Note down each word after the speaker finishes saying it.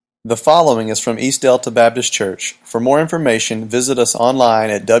The following is from East Delta Baptist Church. For more information, visit us online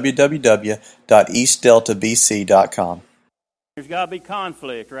at www.eastdeltabc.com. There's got to be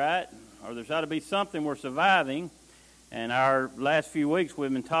conflict, right? Or there's got to be something we're surviving. And our last few weeks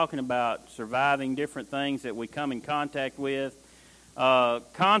we've been talking about surviving different things that we come in contact with.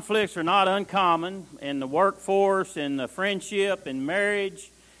 Conflicts are not uncommon in the workforce, in the friendship, in marriage,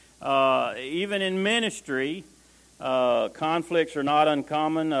 even in ministry. Conflicts are not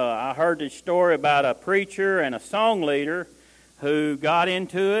uncommon. I heard this story about a preacher and a song leader who got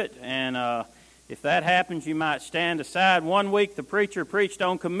into it, and if that happens, you might stand aside. One week the preacher preached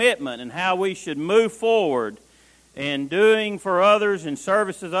on commitment and how we should move forward in doing for others and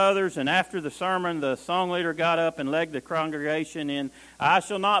services others, and after the sermon, the song leader got up and led the congregation in, "I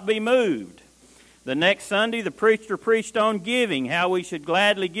shall not be moved." The next Sunday, the preacher preached on giving, how we should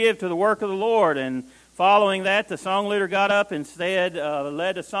gladly give to the work of the Lord, and following that, the song leader got up and said,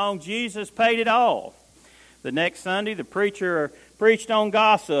 led the song, "Jesus Paid It All." The next Sunday, the preacher preached on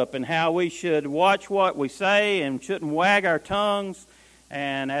gossip and how we should watch what we say and shouldn't wag our tongues.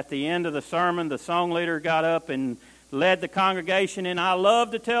 And at the end of the sermon, the song leader got up and led the congregation in, "I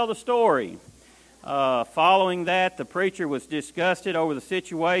love to tell the story." Following that, the preacher was disgusted over the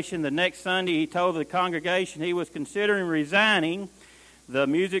situation. The next Sunday, he told the congregation he was considering resigning. The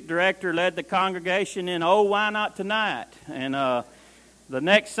music director led the congregation in, "Oh, why not tonight?" And the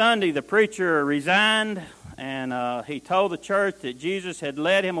next Sunday, the preacher resigned, and he told the church that Jesus had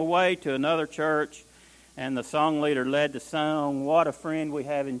led him away to another church, and the song leader led the song, "What a Friend We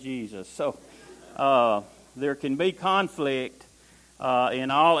Have in Jesus." So there can be conflict in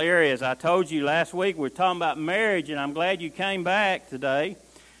all areas. I told you last week we were talking about marriage, and I'm glad you came back today.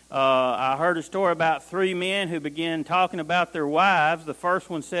 I heard a story about three men who began talking about their wives. The first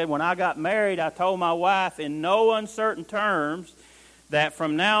one said, "When I got married, I told my wife in no uncertain terms that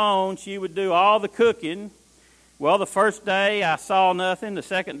from now on she would do all the cooking. Well, the first day I saw nothing. The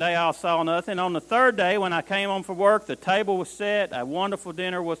second day I saw nothing. On the third day when I came home from work, the table was set. A wonderful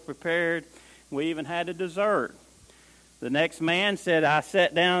dinner was prepared. We even had a dessert." The next man said, "I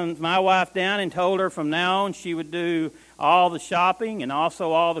sat my wife down and told her from now on she would do all the shopping and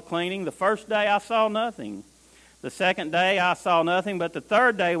also all the cleaning. The first day I saw nothing. The second day I saw nothing, but the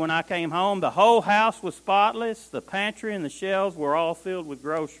third day when I came home, the whole house was spotless. The pantry and the shelves were all filled with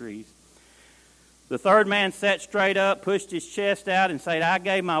groceries." The third man sat straight up, pushed his chest out, and said, "I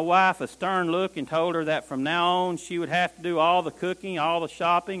gave my wife a stern look and told her that from now on she would have to do all the cooking, all the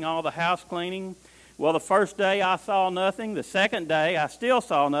shopping, all the house cleaning. Well, the first day I saw nothing. The second day I still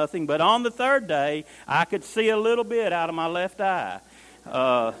saw nothing. But on the third day, I could see a little bit out of my left eye."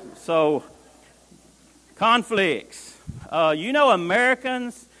 So, conflicts.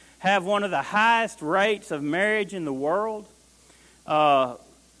 Americans have one of the highest rates of marriage in the world.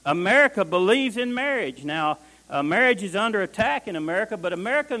 America believes in marriage. Now, marriage is under attack in America, but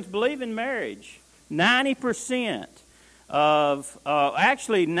Americans believe in marriage. 90%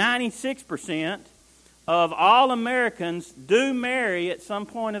 actually 96% of all Americans do marry at some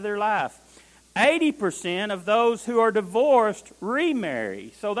point of their life. 80% of those who are divorced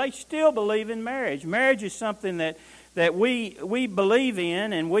remarry. So they still believe in marriage. Marriage is something that we believe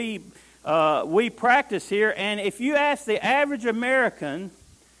in and we practice here. And if you ask the average American,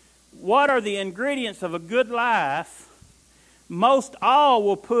 what are the ingredients of a good life, most all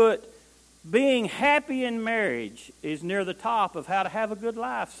will put being happy in marriage is near the top of how to have a good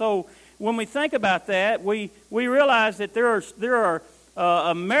life. So when we think about that, we realize that there are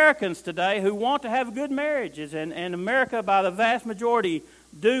Americans today who want to have good marriages, and America, by the vast majority,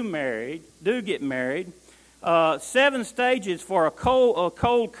 do get married. 7 stages for a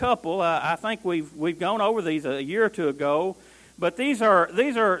cold couple. I think we've gone over these a year or two ago, but these are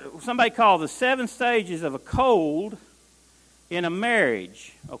somebody called the 7 stages of a cold in a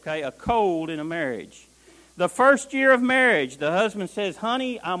marriage. Okay, a cold in a marriage. The first year of marriage, the husband says,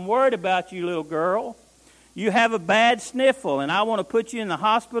 "Honey, I'm worried about you, little girl. You have a bad sniffle, and I want to put you in the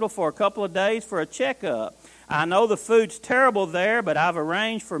hospital for a couple of days for a checkup. I know the food's terrible there, but I've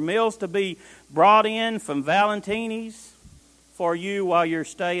arranged for meals to be brought in from Valentini's for you while your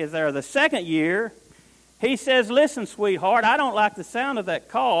stay is there." The second year, he says, "Listen, sweetheart, I don't like the sound of that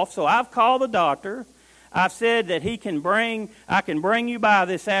cough, so I've called the doctor. I've said that I can bring you by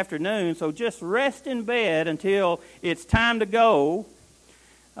this afternoon, so just rest in bed until it's time to go,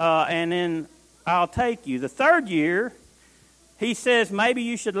 and then I'll take you." The third year, he says, "Maybe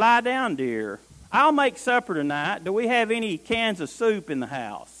you should lie down, dear. I'll make supper tonight. Do we have any cans of soup in the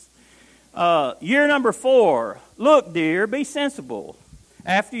house?" Year number 4, "Look, dear, be sensible.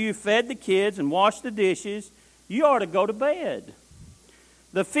 After you've fed the kids and washed the dishes, you ought to go to bed."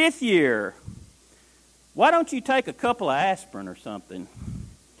 The 5th year, why don't you take a couple of aspirin or something?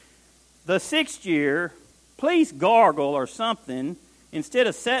 The 6th year, please gargle or something instead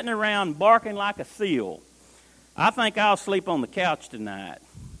of sitting around barking like a seal. I think I'll sleep on the couch tonight.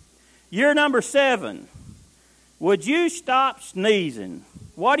 Year number 7, would you stop sneezing?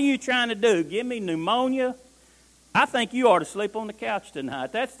 What are you trying to do? Give me pneumonia? I think you ought to sleep on the couch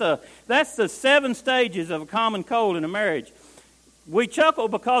tonight. That's the 7 stages of a common cold in a marriage. We chuckle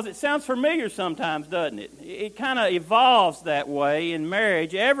because it sounds familiar sometimes, doesn't it? It kind of evolves that way in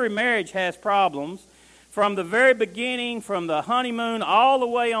marriage. Every marriage has problems from the very beginning, from the honeymoon all the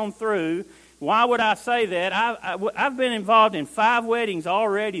way on through. Why would I say that? I've been involved in 5 weddings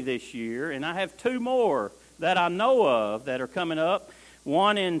already this year, and I have 2 more that I know of that are coming up,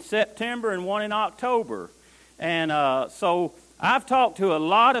 one in September and one in October. And so I've talked to a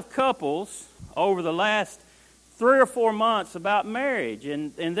lot of couples over the last 3 or 4 months about marriage,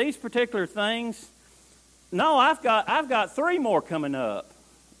 and these particular things. No, I've got 3 more coming up.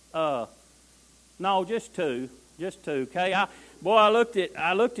 No, just 2, okay. I looked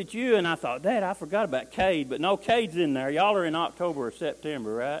at you and I thought, Dad, I forgot about Cade, but no, Cade's in there. Y'all are in October or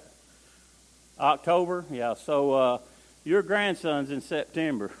September, right? October, yeah. So your grandson's in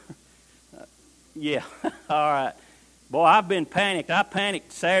September. Yeah, all right. Boy, I've been panicked. I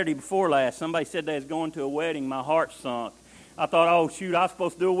panicked Saturday before last. Somebody said they was going to a wedding. My heart sunk. I thought, oh, shoot, I was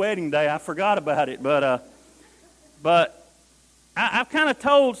supposed to do a wedding day. I forgot about it. But I've kind of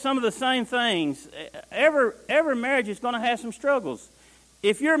told some of the same things. Every marriage is going to have some struggles.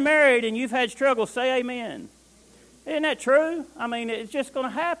 If you're married and you've had struggles, say amen. Isn't that true? I mean, it's just going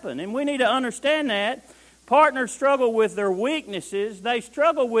to happen. And we need to understand that. Partners struggle with their weaknesses. They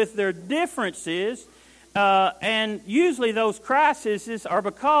struggle with their differences. And usually those crises are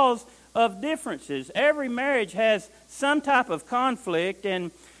because of differences. Every marriage has some type of conflict,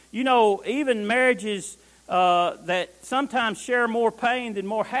 and even marriages that sometimes share more pain than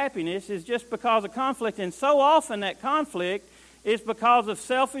more happiness is just because of conflict, and so often that conflict is because of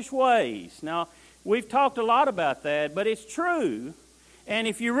selfish ways. Now, we've talked a lot about that, but it's true. And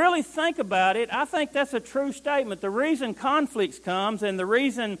if you really think about it, I think that's a true statement. The reason conflicts comes and the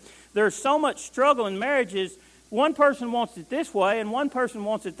reason there's so much struggle in marriages, one person wants it this way and one person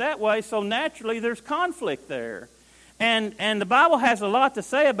wants it that way, so naturally there's conflict there. And the Bible has a lot to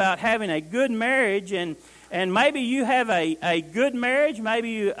say about having a good marriage, and maybe you have a good marriage,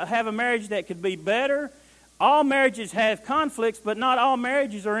 maybe you have a marriage that could be better. All marriages have conflicts, but not all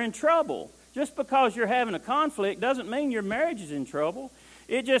marriages are in trouble. Just because you're having a conflict doesn't mean your marriage is in trouble.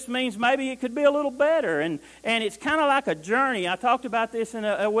 It just means maybe it could be a little better. And it's kind of like a journey. I talked about this in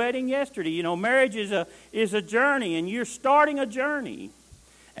a wedding yesterday. Marriage is a journey, and you're starting a journey.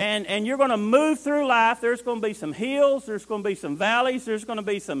 And you're going to move through life. There's going to be some hills. There's going to be some valleys. There's going to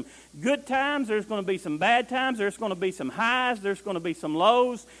be some good times. There's going to be some bad times. There's going to be some highs. There's going to be some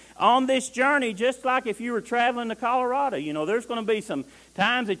lows. On this journey, just like if you were traveling to Colorado, there's going to be some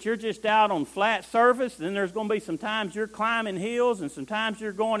times that you're just out on flat surface. Then there's going to be some times you're climbing hills, and sometimes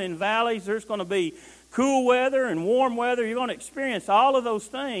you're going in valleys. There's going to be cool weather and warm weather. You're going to experience all of those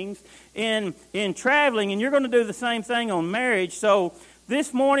things in traveling, and you're going to do the same thing on marriage. So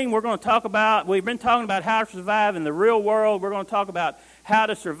this morning we've been talking about how to survive in the real world. We're going to talk about how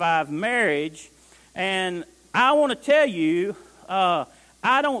to survive marriage. And I want to tell you,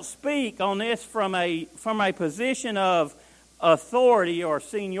 I don't speak on this from a position of authority or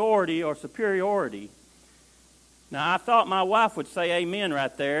seniority or superiority. Now, I thought my wife would say amen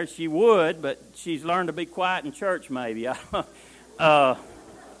right there. She would, but she's learned to be quiet in church maybe.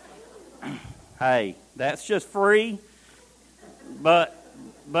 Hey, that's just free. But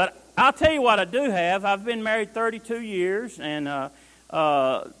I'll tell you what I do have. I've been married 32 years, and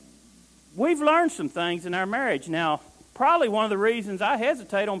we've learned some things in our marriage. Now, probably one of the reasons I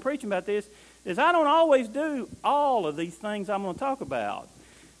hesitate on preaching about this is I don't always do all of these things I'm going to talk about.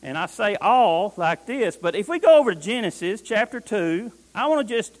 And I say all like this, but if we go over to Genesis chapter 2, I want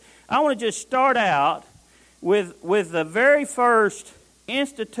to just start out with the very first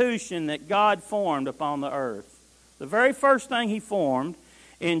institution that God formed upon the earth. The very first thing he formed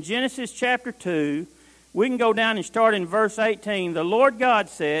in Genesis chapter 2, we can go down and start in verse 18. The Lord God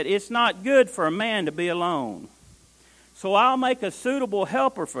said, "It's not good for a man to be alone, so I'll make a suitable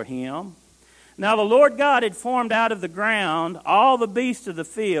helper for him." Now the Lord God had formed out of the ground all the beasts of the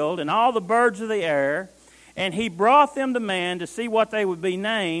field and all the birds of the air, and he brought them to man to see what they would be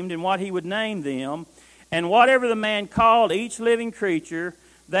named and what he would name them. And whatever the man called each living creature,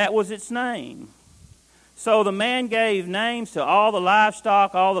 that was its name. So the man gave names to all the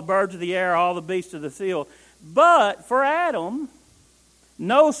livestock, all the birds of the air, all the beasts of the field. But for Adam,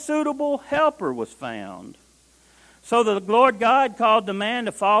 no suitable helper was found. So the Lord God caused the man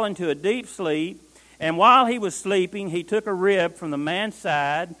to fall into a deep sleep, and while he was sleeping, he took a rib from the man's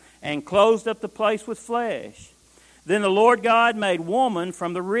side and closed up the place with flesh. Then the Lord God made woman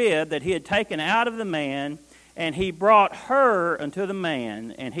from the rib that he had taken out of the man, and he brought her unto the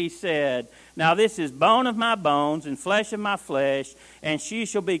man. And he said, Now this is bone of my bones and flesh of my flesh, and she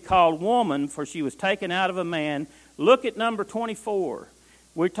shall be called woman, for she was taken out of a man. Look at number 24.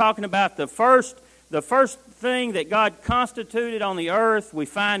 We're talking about the first thing that God constituted on the earth. We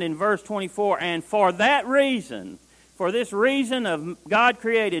find in verse 24, and for that reason, for this reason of God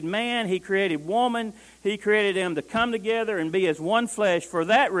created man, he created woman, he created them to come together and be as one flesh. For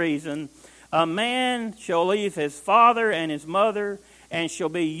that reason, a man shall leave his father and his mother, and shall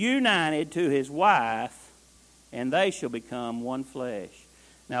be united to his wife, and they shall become one flesh.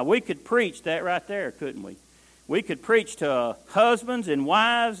 Now, we could preach that right there, couldn't we? We could preach to husbands and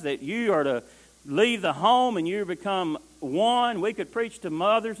wives that you are to leave the home and you become one. We could preach to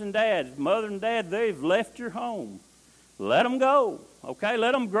mothers and dads. Mother and dad, they've left your home. Let them go, okay?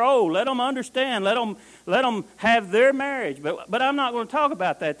 Let them grow. Let them understand. Let them have their marriage. But I'm not going to talk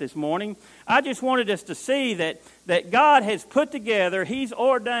about that this morning. I just wanted us to see that God has put together, he's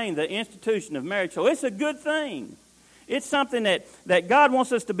ordained the institution of marriage. So it's a good thing. It's something that God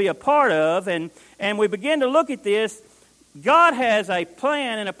wants us to be a part of. And we begin to look at this. God has a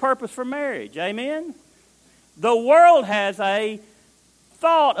plan and a purpose for marriage. Amen? The world has a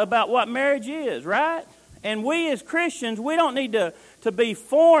thought about what marriage is, right? And we as Christians, we don't need to be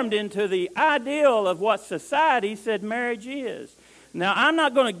formed into the ideal of what society said marriage is. Now, I'm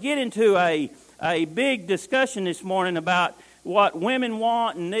not going to get into a big discussion this morning about what women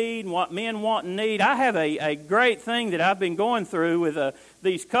want and need and what men want and need. I have a great thing that I've been going through with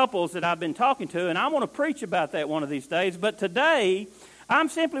these couples that I've been talking to, and I want to preach about that one of these days. But today, I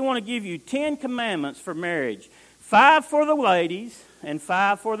simply want to give you 10 commandments for marriage. 5 for the ladies and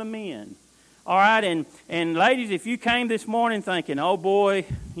 5 for the men. All right, and ladies, if you came this morning thinking, oh boy,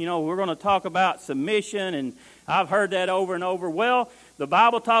 we're going to talk about submission, and I've heard that over and over. Well, the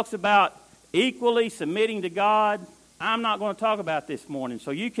Bible talks about equally submitting to God. I'm not going to talk about this morning, so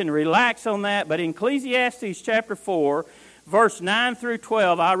you can relax on that. But in Ecclesiastes chapter 4, verse 9 through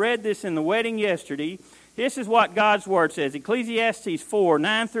 12, I read this in the wedding yesterday. This is what God's Word says. Ecclesiastes 4,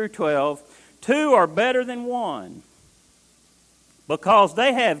 9 through 12, 2 are better than 1, because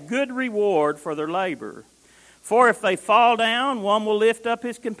they have good reward for their labor. For if they fall down, one will lift up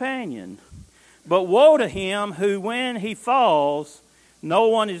his companion. But woe to him who, when he falls, no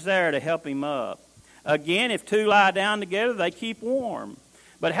one is there to help him up. Again, if 2 lie down together, they keep warm.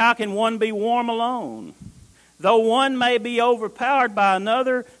 But how can one be warm alone? Though one may be overpowered by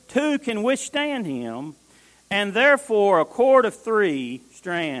another, 2 can withstand him. And therefore, a cord of 3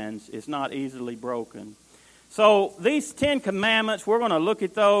 strands is not easily broken. So these 10 commandments, we're going to look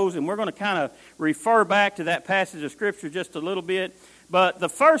at those, and we're going to kind of refer back to that passage of Scripture just a little bit. But the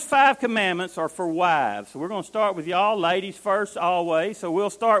first 5 commandments are for wives. So we're going to start with y'all, ladies first always, so we'll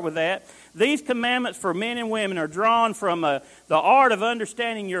start with that. These commandments for men and women are drawn from the art of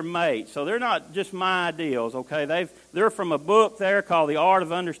understanding your mate. So they're not just my ideals, okay? They're from a book there called The Art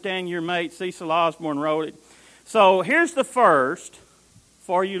of Understanding Your Mate. Cecil Osborne wrote it. So here's the first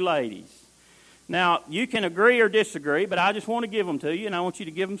for you ladies. Now, you can agree or disagree, but I just want to give them to you, and I want you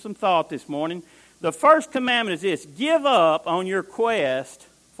to give them some thought this morning. The first commandment is this: give up on your quest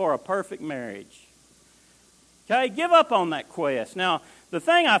for a perfect marriage. Okay, give up on that quest. Now, the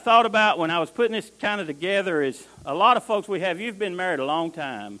thing I thought about when I was putting this kind of together is a lot of folks you've been married a long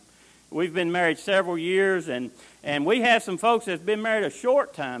time. We've been married several years, and we have some folks that's been married a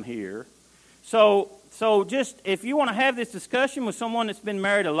short time here. So just if you want to have this discussion with someone that's been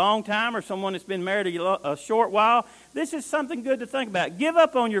married a long time or someone that's been married a short while, this is something good to think about. Give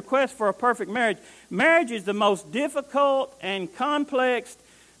up on your quest for a perfect marriage. Marriage is the most difficult and complex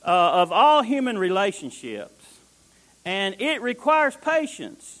of all human relationships, and it requires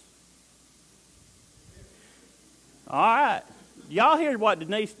patience. All right. Y'all hear what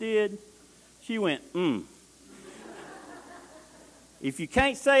Denise did? She went, If you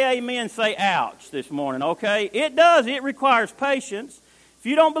can't say amen, say ouch this morning, okay? It does. It requires patience. If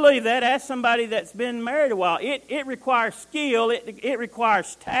you don't believe that, ask somebody that's been married a while. It requires skill. It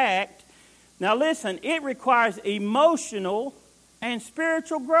requires tact. Now listen, it requires emotional and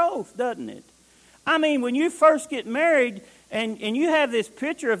spiritual growth, doesn't it? I mean, when you first get married and you have this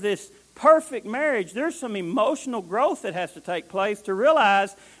picture of this perfect marriage, there's some emotional growth that has to take place to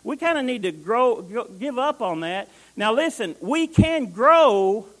realize we kind of need to give up on that. Now listen, we can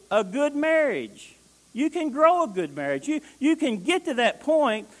grow a good marriage. You can grow a good marriage. You can get to that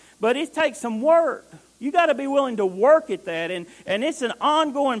point, but it takes some work. You got to be willing to work at that, and it's an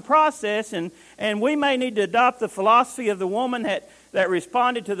ongoing process, and we may need to adopt the philosophy of the woman that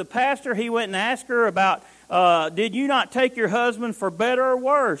responded to the pastor. He went and asked her about, did you not take your husband for better or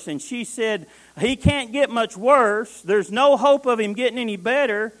worse? And she said, he can't get much worse. There's no hope of him getting any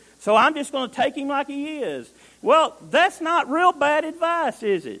better, so I'm just going to take him like he is. Well, that's not real bad advice,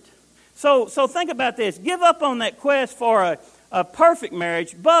 is it? So think about this. Give up on that quest for a perfect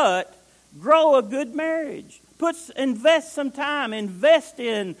marriage, but grow a good marriage. Invest some time. Invest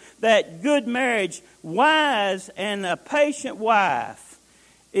in that good marriage. Wise and a patient wife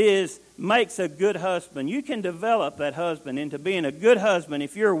makes a good husband. You can develop that husband into being a good husband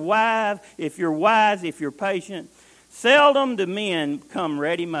if you're wise, if you're patient. Seldom do men come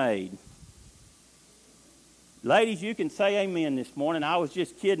ready-made. Ladies, you can say amen this morning. I was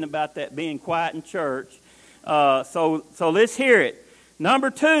just kidding about that being quiet in church. So let's hear it. Number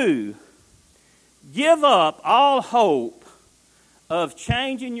 2, give up all hope of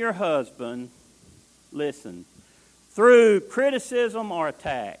changing your husband, listen, through criticism or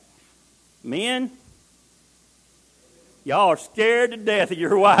attack. Men, y'all are scared to death of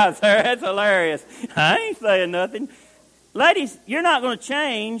your wives there. That's hilarious. I ain't saying nothing. Ladies, you're not going to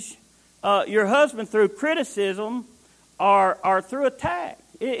change your husband through criticism or through attack.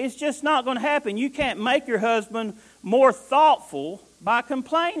 It's just not going to happen. You can't make your husband more thoughtful by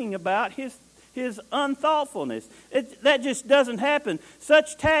complaining about his unthoughtfulness. That just doesn't happen.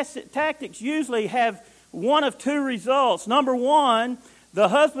 Such tactics usually have one of 2 results. Number 1, the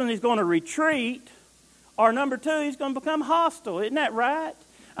husband is going to retreat, or number 2, he's going to become hostile. Isn't that right?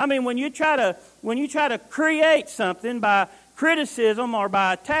 I mean, when you try to create something by criticism or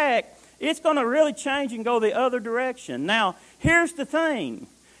by attack, it's going to really change and go the other direction. Now, here's the thing.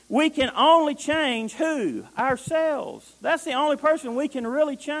 We can only change who? Ourselves. That's the only person we can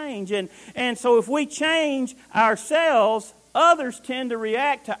really change. And so if we change ourselves, others tend to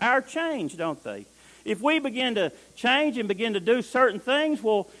react to our change, don't they? If we begin to change and begin to do certain things,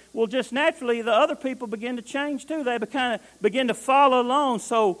 well, just naturally the other people begin to change too. They kind of begin to follow along.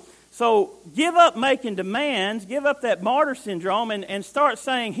 So give up making demands, give up that martyr syndrome, and start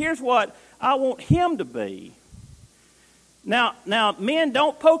saying, here's what I want him to be. Now, men,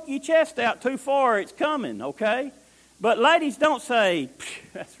 don't poke your chest out too far. It's coming, okay? But ladies, don't say,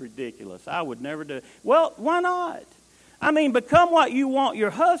 that's ridiculous. I would never do it. Well, why not? I mean, become what you want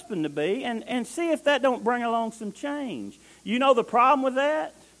your husband to be and see if that don't bring along some change. You know the problem with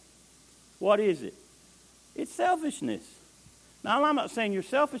that? What is it? It's selfishness. Now, I'm not saying you're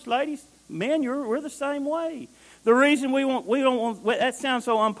selfish, ladies. Men, we're the same way. The reason we don't want that sounds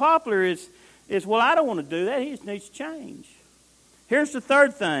so unpopular is, well, I don't want to do that. He just needs to change. Here's the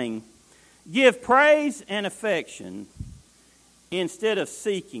third thing. Give praise and affection instead of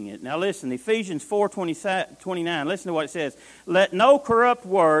seeking it. Now listen, Ephesians 4:29. Listen to what it says. Let no corrupt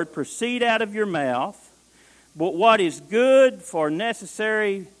word proceed out of your mouth, but what is good for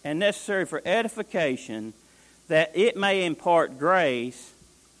necessary for edification, that it may impart grace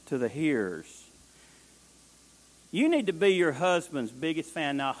to the hearers. You need to be your husband's biggest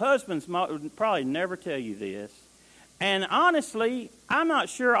fan. Now, husbands would probably never tell you this. And honestly, I'm not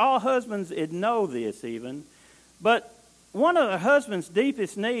sure all husbands would know this even. But one of a husband's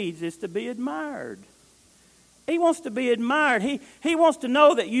deepest needs is to be admired. He wants to be admired. He wants to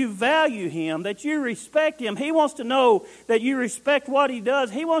know that you value him, that you respect him. He wants to know that you respect what he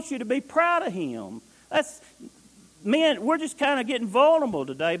does. He wants you to be proud of him. Men, we're just kind of getting vulnerable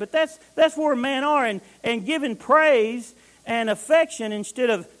today, but that's where men are. And giving praise and affection instead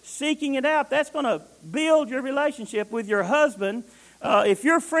of seeking it out, that's going to build your relationship with your husband. If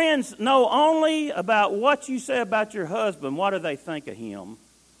your friends know only about what you say about your husband, what do they think of him?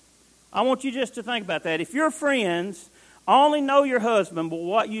 I want you just to think about that. If your friends only know your husband but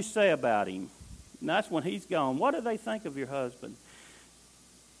what you say about him, and that's when he's gone, what do they think of your husband?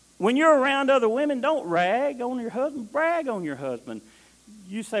 When you're around other women, don't rag on your husband. Brag on your husband.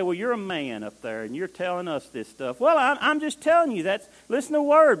 You say, well, you're a man up there, and you're telling us this stuff. Well, I'm just telling you. Listen to the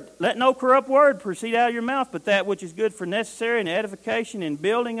word. Let no corrupt word proceed out of your mouth, but that which is good for necessary and edification and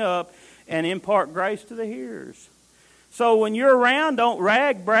building up and impart grace to the hearers. So when you're around, don't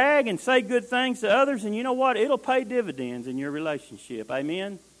rag, brag, and say good things to others, and you know what? It'll pay dividends in your relationship.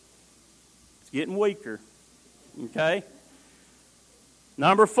 Amen? It's getting weaker. Okay?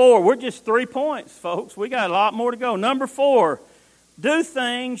 Number 4, we're just 3 points, folks. We got a lot more to go. Number 4, do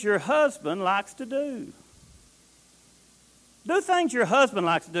things your husband likes to do. Do things your husband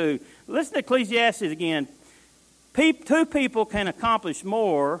likes to do. Listen to Ecclesiastes again. 2 people can accomplish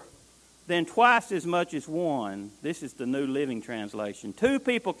more than twice as much as one. This is the New Living Translation. Two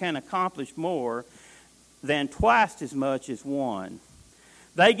people can accomplish more than twice as much as one.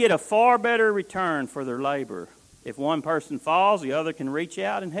 They get a far better return for their labor. If one person falls, the other can reach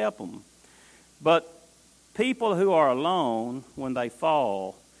out and help them. But people who are alone, when they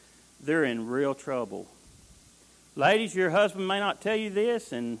fall, they're in real trouble. Ladies, your husband may not tell you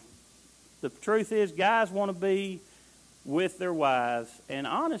this, and the truth is guys want to be with their wives, and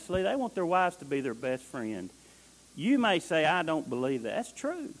honestly, they want their wives to be their best friend. You may say, I don't believe that. That's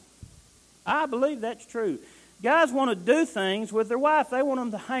true. I believe that's true. Guys want to do things with their wife. They want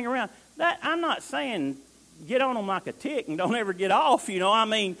them to hang around. That I'm not saying get on them like a tick and don't ever get off,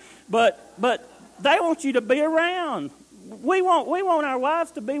 but they want you to be around. We want our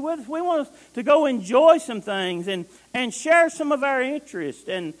wives to be with us. We want us to go enjoy some things and share some of our interests.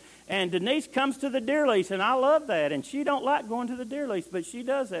 And Denise comes to the deer lease, and I love that. And she don't like going to the deer lease, but she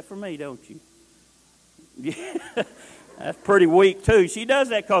does that for me, don't you? Yeah, that's pretty weak too. She does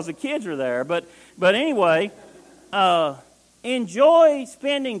that because the kids are there. But anyway, enjoy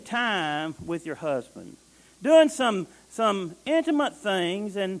spending time with your husband, doing some intimate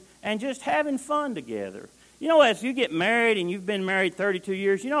things, and just having fun together. As you get married, and you've been married 32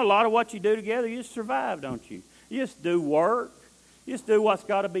 years, a lot of what you do together, you just survive, don't you? You just do work. You just do what's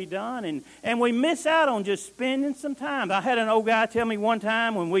got to be done. And we miss out on just spending some time. I had an old guy tell me one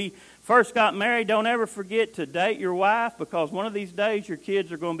time when we first got married, don't ever forget to date your wife, because one of these days your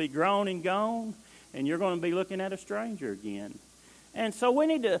kids are going to be grown and gone, and you're going to be looking at a stranger again. And so we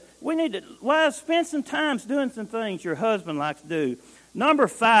need to wives, spend some time doing some things your husband likes to do. Number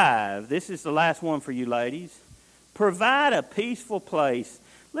 5, this is the last one for you ladies. Provide a peaceful place.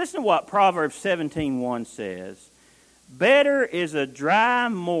 Listen to what Proverbs 17:1 says. Better is a dry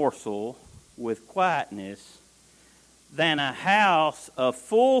morsel with quietness than a house of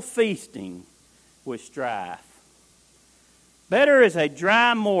full feasting with strife. Better is a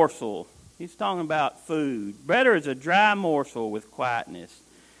dry morsel. He's talking about food. Better is a dry morsel with quietness.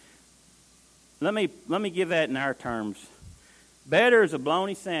 Let me give that in our terms. Better is a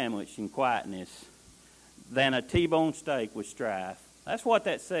bologna sandwich in quietness than a T-bone steak with strife. That's what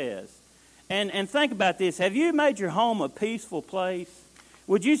that says. And think about this. Have you made your home a peaceful place?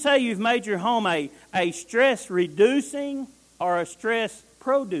 Would you say you've made your home a stress-reducing or a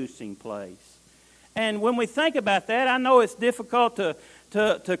stress-producing place? And when we think about that, I know it's difficult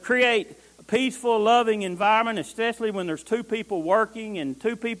to create a peaceful, loving environment, especially when there's two people working and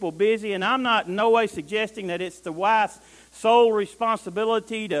two people busy. And I'm not in no way suggesting that it's the wife's sole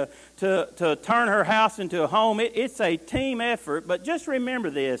responsibility to turn her house into a home. It's a team effort. But just remember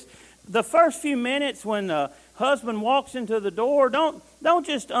this. The first few minutes when the husband walks into the door, don't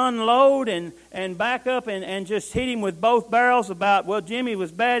just unload and back up and just hit him with both barrels about, well, Jimmy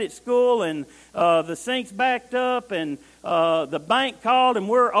was bad at school and the sink's backed up and the bank called and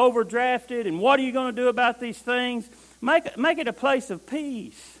we're overdrafted and what are you going to do about these things? Make it a place of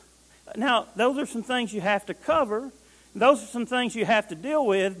peace. Now, those are some things you have to cover. Those are some things you have to deal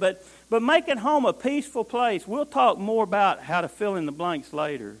with, but making home a peaceful place. We'll talk more about how to fill in the blanks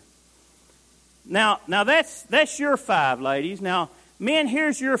later. Now that's your 5, ladies. Now, men,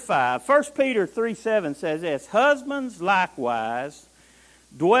 here's your 5. 1 Peter 3:7 says this, husbands likewise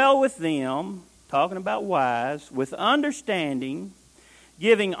dwell with them, talking about wives, with understanding,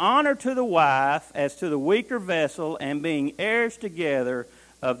 giving honor to the wife as to the weaker vessel, and being heirs together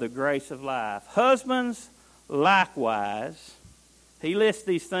of the grace of life. Husbands likewise, he lists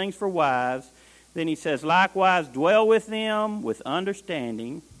these things for wives. Then he says, likewise dwell with them with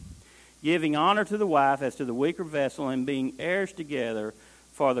understanding, giving honor to the wife as to the weaker vessel, and being heirs together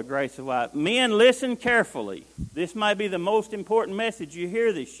for the grace of life. Men, listen carefully. This may be the most important message you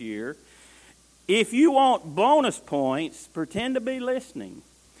hear this year. If you want bonus points, pretend to be listening.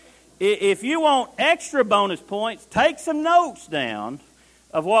 If you want extra bonus points, take some notes down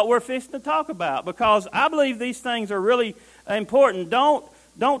of what we're fixing to talk about, because I believe these things are really important.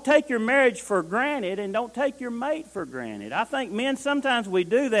 Don't take your marriage for granted, and don't take your mate for granted. I think men, sometimes we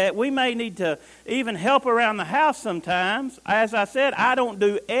do that. We may need to even help around the house sometimes. As I said, I don't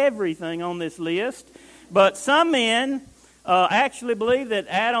do everything on this list, but some men actually believe that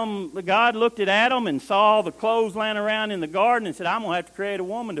God looked at Adam and saw all the clothes laying around in the garden and said, I'm going to have to create a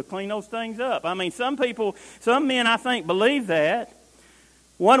woman to clean those things up. I mean, some men, I think, believe that.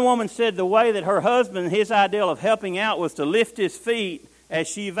 One woman said the way that her husband, his ideal of helping out was to lift his feet as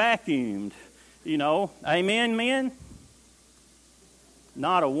she vacuumed. Amen, men?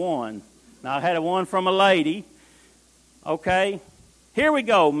 Not a one. Now, I had a one from a lady. Okay, here we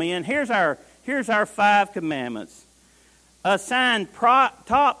go, men. Here's our 5 commandments. Assign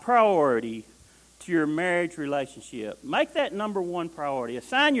top priority to your marriage relationship. Make that number one priority.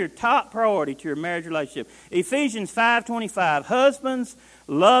 Assign your top priority to your marriage relationship. Ephesians 5:25, husbands,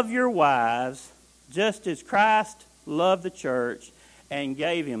 love your wives just as Christ loved the church and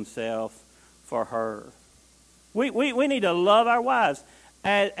gave himself for her. We need to love our wives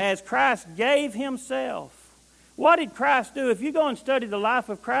as Christ gave himself. What did Christ do? If you go and study the life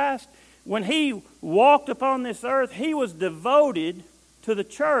of Christ, when he walked upon this earth, he was devoted to the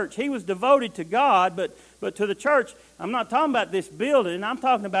church. He was devoted to God, but to the church. I'm not talking about this building. I'm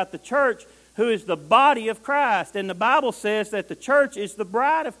talking about the church, who is the body of Christ. And the Bible says that the church is the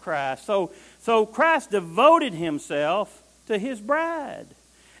bride of Christ. So Christ devoted himself to his bride.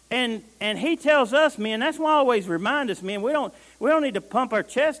 And he tells us, men, that's why I always remind us, men, we don't need to pump our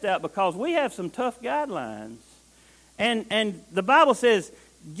chest out, because we have some tough guidelines. And the Bible says,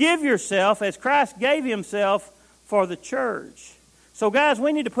 give yourself as Christ gave himself for the church. So guys,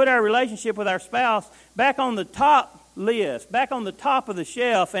 we need to put our relationship with our spouse back on the top list, back on the top of the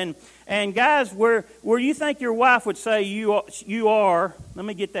shelf. And guys, where you think your wife would say you are, let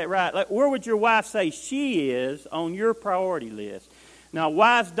me get that right. Like, where would your wife say she is on your priority list? Now,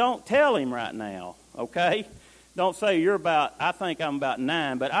 wives, don't tell him right now, okay? Don't say I think I'm about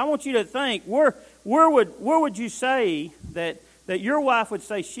 9. But I want you to think, where would you say that your wife would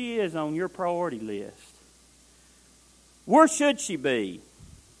say she is on your priority list? Where should she be?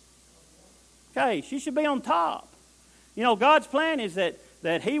 Okay, she should be on top. You know, God's plan is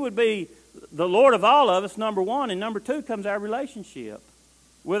that he would be the Lord of all of us, number one. And number two comes our relationship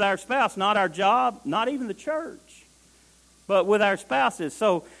with our spouse, not our job, not even the church, but with our spouses.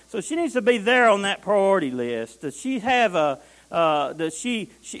 So she needs to be there on that priority list. Does she have is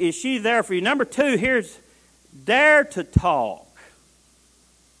she there for you? Number two, here's dare to talk.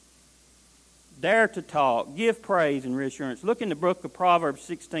 Dare to talk. Give praise and reassurance. Look in the book of Proverbs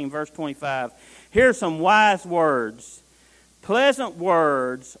 16, verse 25. Here's some wise words. Pleasant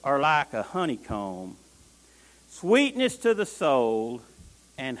words are like a honeycomb, sweetness to the soul,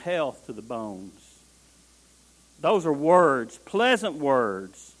 and health to the bones. Those are words. Pleasant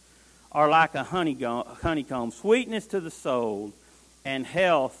words are like a honeycomb, sweetness to the soul, and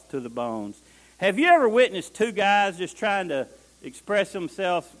health to the bones. Have you ever witnessed two guys just trying to express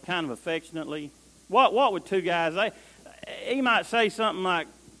themselves kind of affectionately? What would two guys, he might say something like,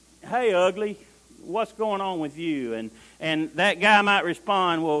 hey, ugly, what's going on with you? And that guy might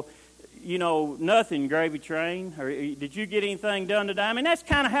respond, well, you know, nothing, gravy train. Or did you get anything done today? I mean, that's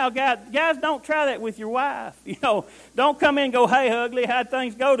kind of how guys don't try that with your wife. You know, don't come in and go, hey, ugly, how'd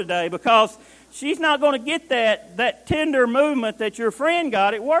things go today? Because she's not going to get that tender movement that your friend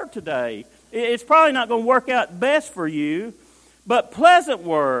got at work today. It's probably not going to work out best for you. But pleasant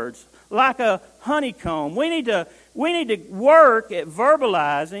words, like a honeycomb. We need to work at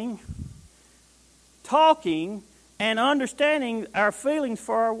verbalizing, talking, and understanding our feelings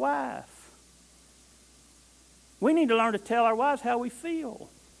for our wife. We need to learn to tell our wives how we feel.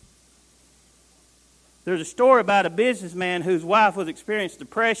 There's a story about a businessman whose wife was experiencing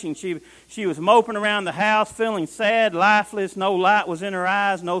depression. She was moping around the house, feeling sad, lifeless. No light was in her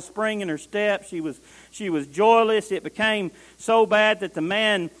eyes, no spring in her step. She was joyless. It became so bad that the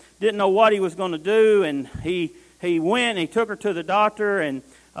man didn't know what he was going to do, and he went and he took her to the doctor, and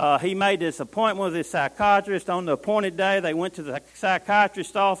he made this appointment with his psychiatrist. On the appointed day, they went to the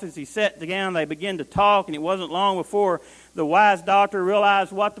psychiatrist's office. He sat down. They began to talk, and it wasn't long before the wise doctor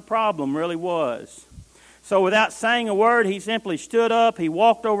realized what the problem really was. So without saying a word, he simply stood up. He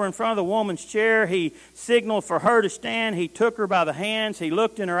walked over in front of the woman's chair. He signaled for her to stand. He took her by the hands. He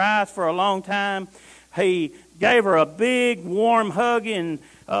looked in her eyes for a long time. He gave her a big, warm hug and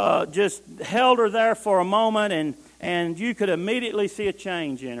just held her there for a moment, and you could immediately see a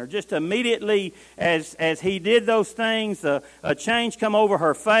change in her. Just immediately, as he did those things, a change come over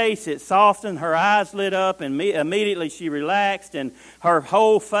her face. It softened, her eyes lit up, and immediately she relaxed, and her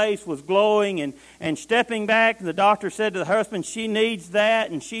whole face was glowing. And stepping back, the doctor said to the husband, she needs that,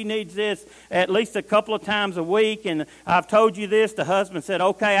 and she needs this at least a couple of times a week. And I've told you this. The husband said,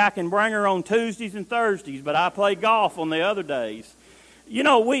 okay, I can bring her on Tuesdays and Thursdays, but I play golf on the other days. You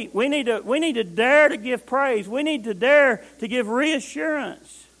know, we need to dare to give praise. We need to dare to give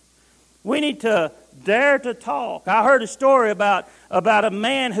reassurance. We need to dare to talk. I heard a story about a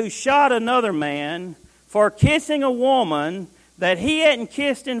man who shot another man for kissing a woman that he hadn't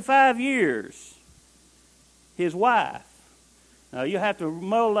kissed in 5 years. His wife. Now, you have to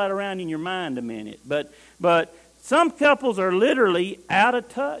mull that around in your mind a minute. But some couples are literally out of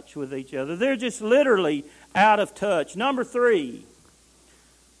touch with each other. They're just literally out of touch. Number 3.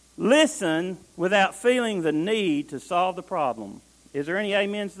 Listen without feeling the need to solve the problem. Is there any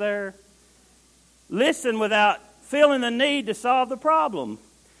amens there? Listen without feeling the need to solve the problem.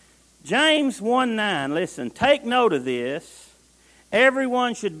 James 1:9, listen, take note of this.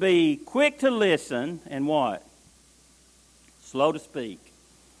 Everyone should be quick to listen and what? Slow to speak.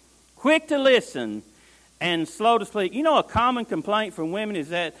 Quick to listen and slow to speak. You know, a common complaint from women is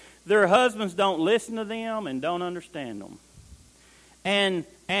that their husbands don't listen to them and don't understand them. And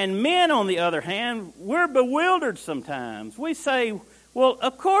men, on the other hand, we're bewildered sometimes. We say, well,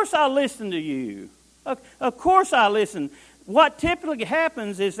 of course I listen to you. Of course I listen. What typically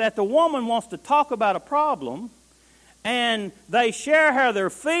happens is that the woman wants to talk about a problem, and they share how they're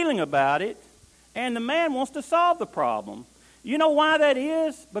feeling about it, and the man wants to solve the problem. You know why that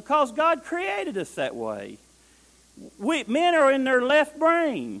is? Because God created us that way. Men are in their left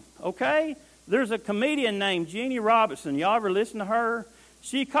brain, okay? There's a comedian named Jeannie Robertson. Y'all ever listen to her?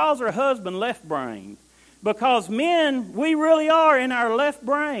 She calls her husband left brain. Because men, we really are in our left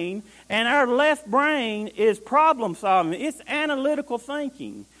brain, and our left brain is problem solving. It's analytical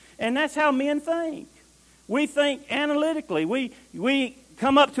thinking. And that's how men think. We think analytically. We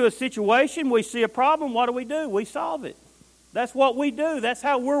come up to a situation, we see a problem, what do? We solve it. That's what we do. That's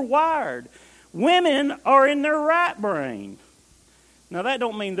how we're wired. Women are in their right brain. Now, that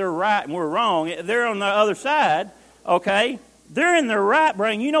don't mean they're right and we're wrong. They're on the other side, okay? They're in their right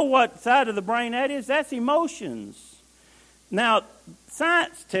brain. You know what side of the brain that is? That's emotions. Now,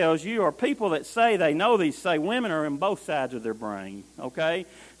 science tells you, or people that say they know these say women are in both sides of their brain, okay?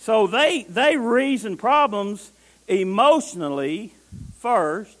 So they reason problems emotionally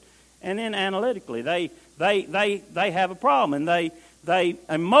first and then analytically. They have a problem, and they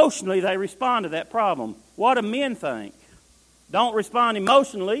emotionally they respond to that problem. What do men think? Don't respond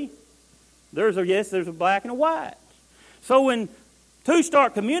emotionally. There's a black and a white. So when two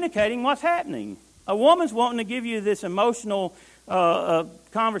start communicating, what's happening? A woman's wanting to give you this emotional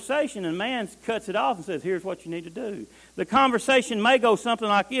conversation, and a man cuts it off and says, here's what you need to do. The conversation may go something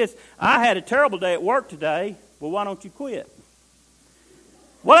like this: I had a terrible day at work today. Well, why don't you quit?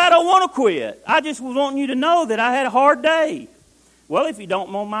 Well, I don't want to quit. I just was wanting you to know that I had a hard day. Well, if you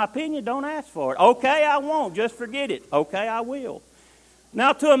don't want my opinion, don't ask for it. Okay, I won't. Just forget it. Okay, I will.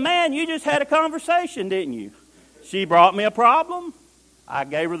 Now, to a man, you just had a conversation, didn't you? She brought me a problem. I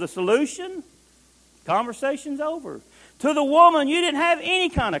gave her the solution. Conversation's over. To the woman, you didn't have any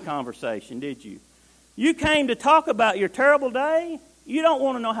kind of conversation, did you? You came to talk about your terrible day. You don't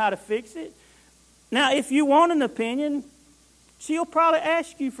want to know how to fix it. Now, if you want an opinion, she'll probably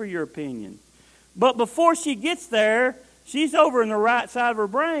ask you for your opinion. But before she gets there, she's over in the right side of her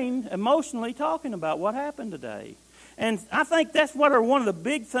brain emotionally talking about what happened today. And I think that's one of the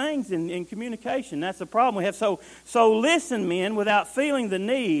big things in communication. That's the problem we have. So listen, men, without feeling the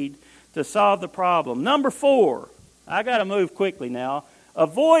need to solve the problem. Number 4, I got to move quickly now.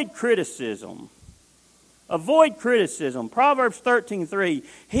 Avoid criticism. Avoid criticism. Proverbs 13:3.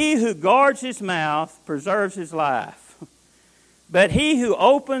 He who guards his mouth preserves his life, but he who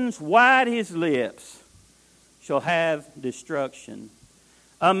opens wide his lips shall have destruction.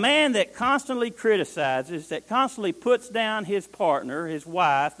 A man that constantly criticizes, that constantly puts down his partner, his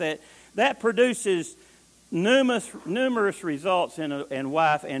wife, that produces numerous results in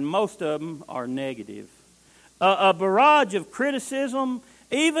wife, and most of them are negative. A barrage of criticism,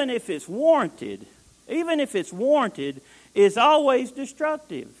 even if it's warranted, is always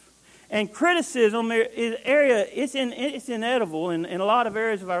destructive. And criticism it's inevitable in a lot of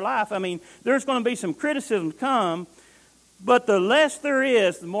areas of our life. I mean, there's going to be some criticism come, but the less there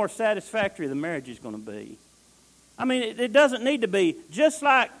is, the more satisfactory the marriage is going to be. I mean, it doesn't need to be. Just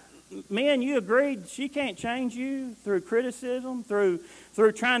like, men, you agreed she can't change you through criticism, through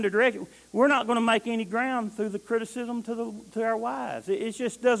trying to direct you. We're not going to make any ground through the criticism to our wives. It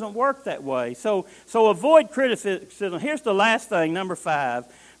just doesn't work that way. So avoid criticism. Here's the last thing, number 5.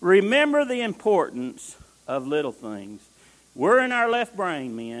 Remember the importance of little things. We're in our left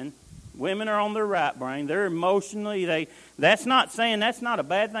brain, men. Women are on their right brain. They're emotionally, that's not saying that's not a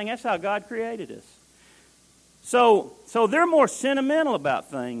bad thing. That's how God created us. So they're more sentimental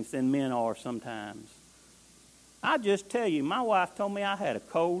about things than men are sometimes. I just tell you, my wife told me I had a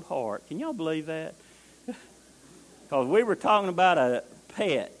cold heart. Can y'all believe that? Because we were talking about a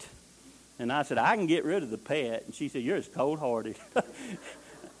pet. And I said, I can get rid of the pet. And she said, you're as cold-hearted.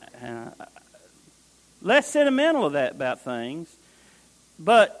 Less sentimental about things.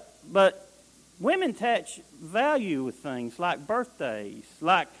 But women attach value with things like birthdays,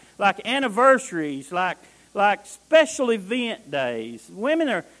 like anniversaries, like special event days.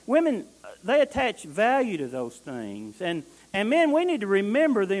 Women they attach value to those things, and And men, we need to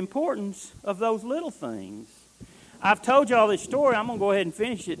remember the importance of those little things. I've told you all this story. I'm going to go ahead and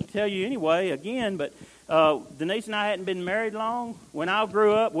finish it and tell you anyway again. But Denise and I hadn't been married long. When I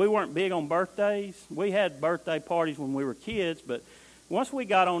grew up, we weren't big on birthdays. We had birthday parties when we were kids, but once we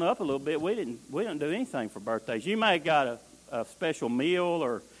got on up a little bit, we didn't do anything for birthdays. You may have got a special meal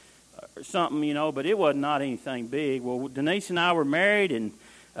or something, you know, but it was not anything big. Well, Denise and I were married, and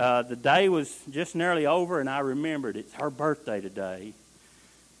the day was just nearly over, and I remembered it's her birthday today.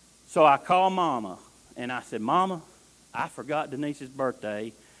 So I called Mama, and I said, Mama, I forgot Denise's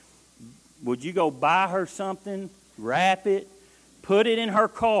birthday. Would you go buy her something, wrap it, put it in her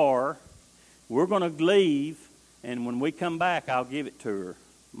car? We're going to leave, and when we come back, I'll give it to her.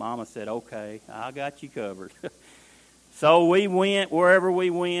 Mama said, okay, I got you covered. So we went wherever we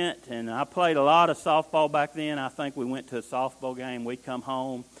went, and I played a lot of softball back then. I think we went to a softball game. We'd come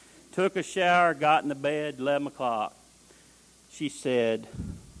home, took a shower, got in the bed, 11 o'clock. She said,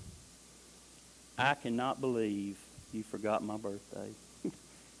 I cannot believe you forgot my birthday.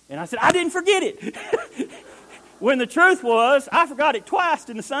 And I said, I didn't forget it. When the truth was, I forgot it twice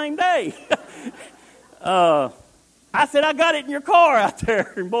in the same day. I said, I got it in your car out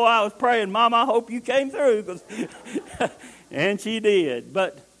there. And boy, I was praying, Mom, I hope you came through. And she did.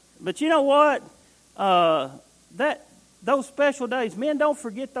 But you know what? Those special days, men, don't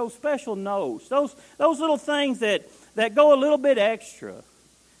forget those special notes. Those little things that go a little bit extra.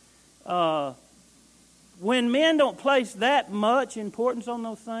 When men don't place that much importance on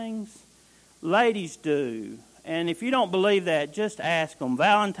those things, ladies do. And if you don't believe that, just ask them.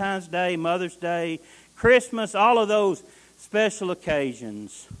 Valentine's Day, Mother's Day, Christmas, all of those special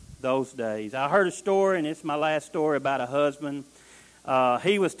occasions, those days. I heard a story, and it's my last story, about a husband.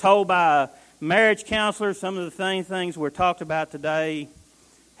 He was told by a marriage counselor some of the things we're talked about today.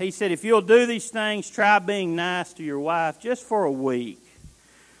 He said, if you'll do these things, try being nice to your wife just for a week.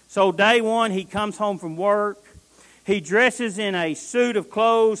 So day one, he comes home from work. He dresses in a suit of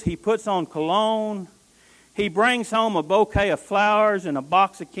clothes. He puts on cologne. He brings home a bouquet of flowers and a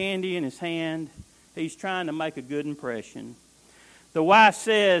box of candy in his hand. He's trying to make a good impression. The wife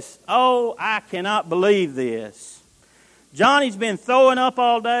says, oh, I cannot believe this. Johnny's been throwing up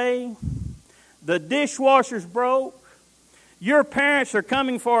all day. The dishwasher's broke. Your parents are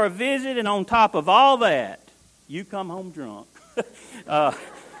coming for a visit, and on top of all that, you come home drunk.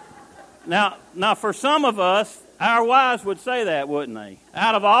 Now, for some of us, our wives would say that, wouldn't they?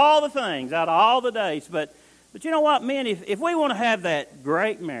 Out of all the things, out of all the days. But you know what, men? If we want to have that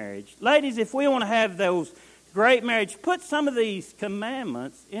great marriage, ladies, if we want to have those great marriage, put some of these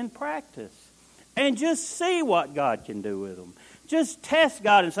commandments in practice and just see what God can do with them. Just test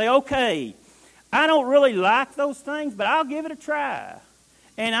God and say, okay, I don't really like those things, but I'll give it a try.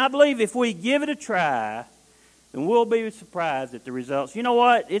 And I believe if we give it a try, then we'll be surprised at the results. You know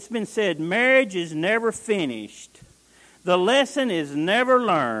what? It's been said, marriage is never finished. The lesson is never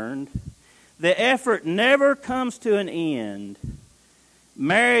learned. The effort never comes to an end.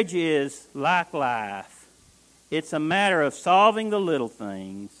 Marriage is like life. It's a matter of solving the little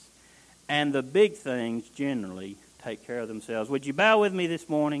things, and the big things generally take care of themselves. Would you bow with me this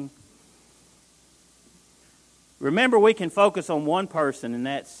morning? Remember, we can focus on one person, and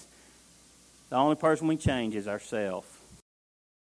that's the only person we change is ourselves.